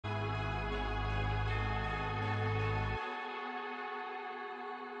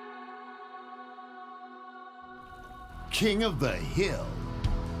King of the hill.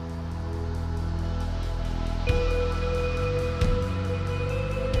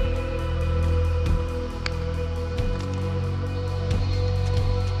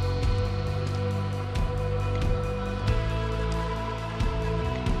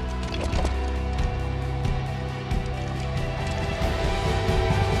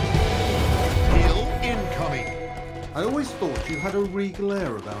 I always thought you had a regal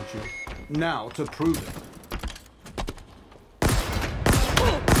air about you. Now to prove it.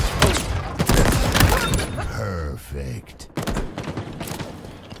 Perfect.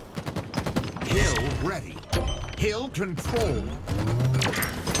 Hill ready. Hill control.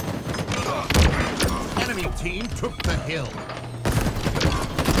 Enemy team took the hill.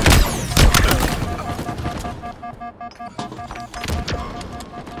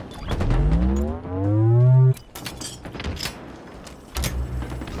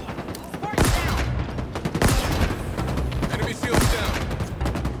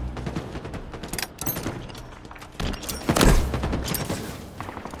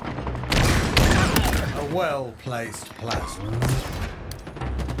 Well-placed plasma.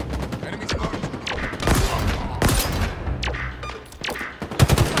 Enemy spotted.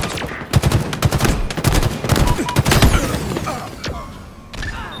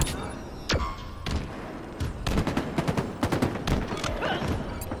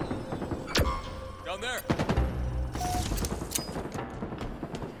 Down there.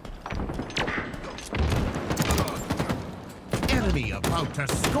 Enemy about to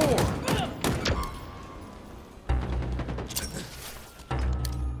score.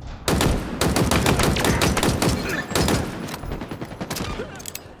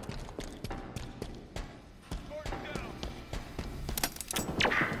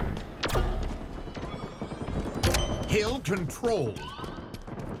 Hill control.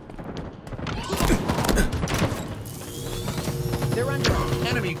 They're under.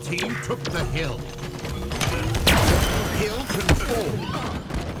 Enemy team took the hill. Hill control.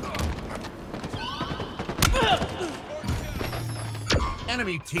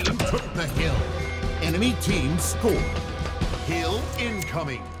 Enemy team took the hill. Enemy team scored. Hill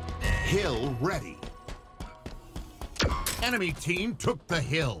incoming. Hill ready. Enemy team took the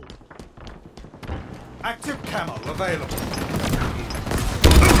hill. Active camo available.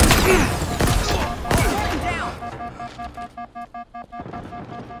 Down.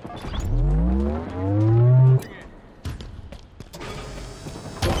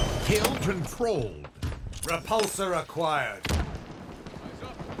 Hill controlled. Repulsor acquired.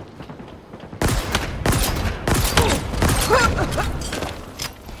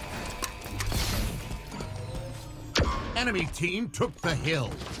 Enemy team took the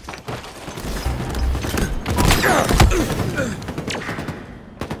hill.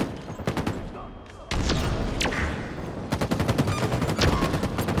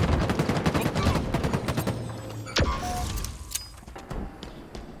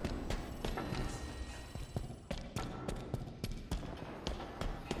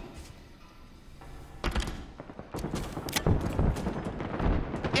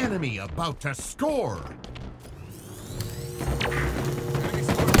 Enemy about to score.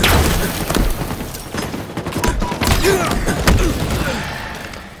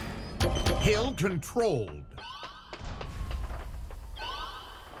 Hill controlled.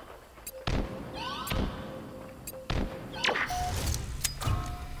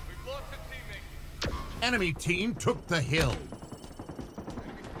 Enemy team took the hill.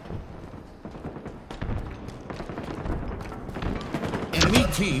 Enemy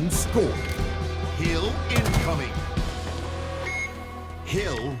team scored. Hill incoming.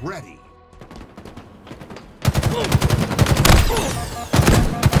 Hill ready.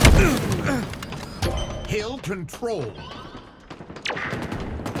 Hill control.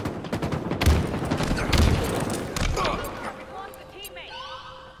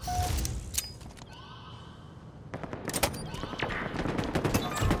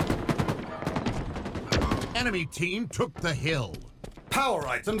 Enemy team took the hill. Power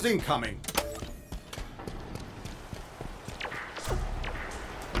items incoming.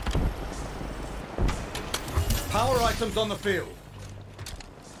 Power items on the field.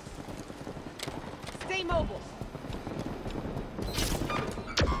 Stay mobile.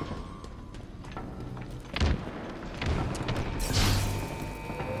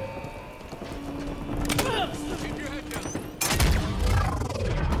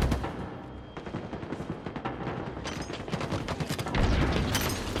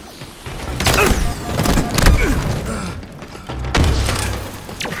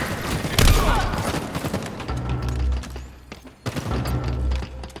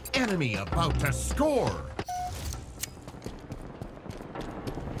 Enemy about to score.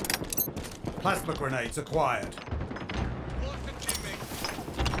 Plasma grenades acquired.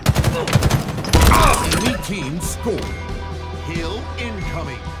 Enemy team scored. Hill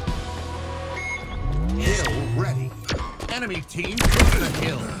incoming. Hill ready. Enemy team took the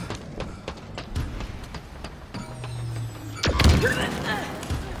hill.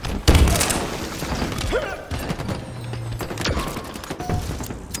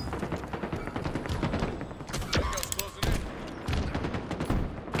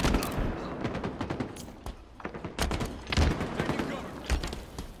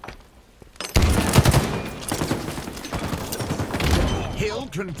 Hill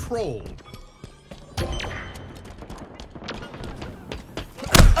controlled.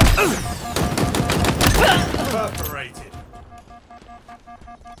 Perforated.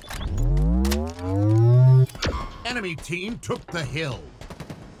 Enemy team took the hill.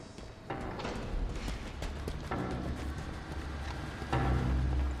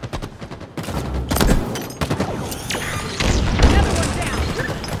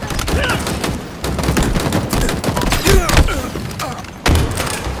 Another one down.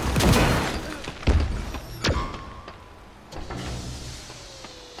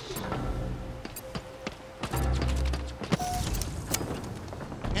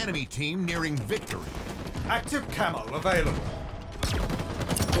 Enemy team nearing victory. Active camo available.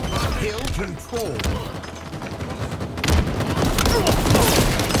 Hill controlled.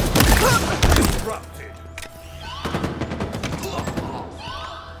 Disrupted.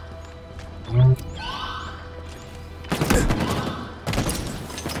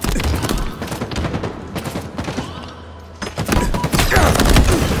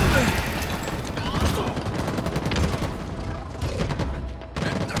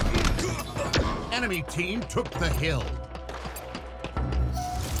 Enemy team took the hill.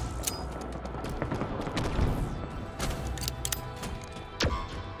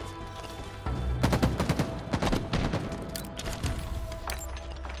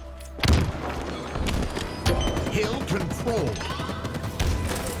 Hill controlled.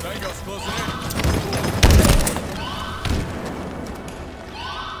 Tango's closing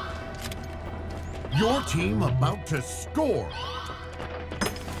in. Your team about to score.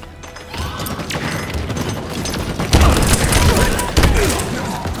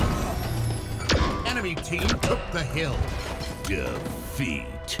 Enemy team took the hill.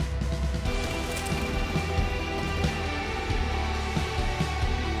 Defeat.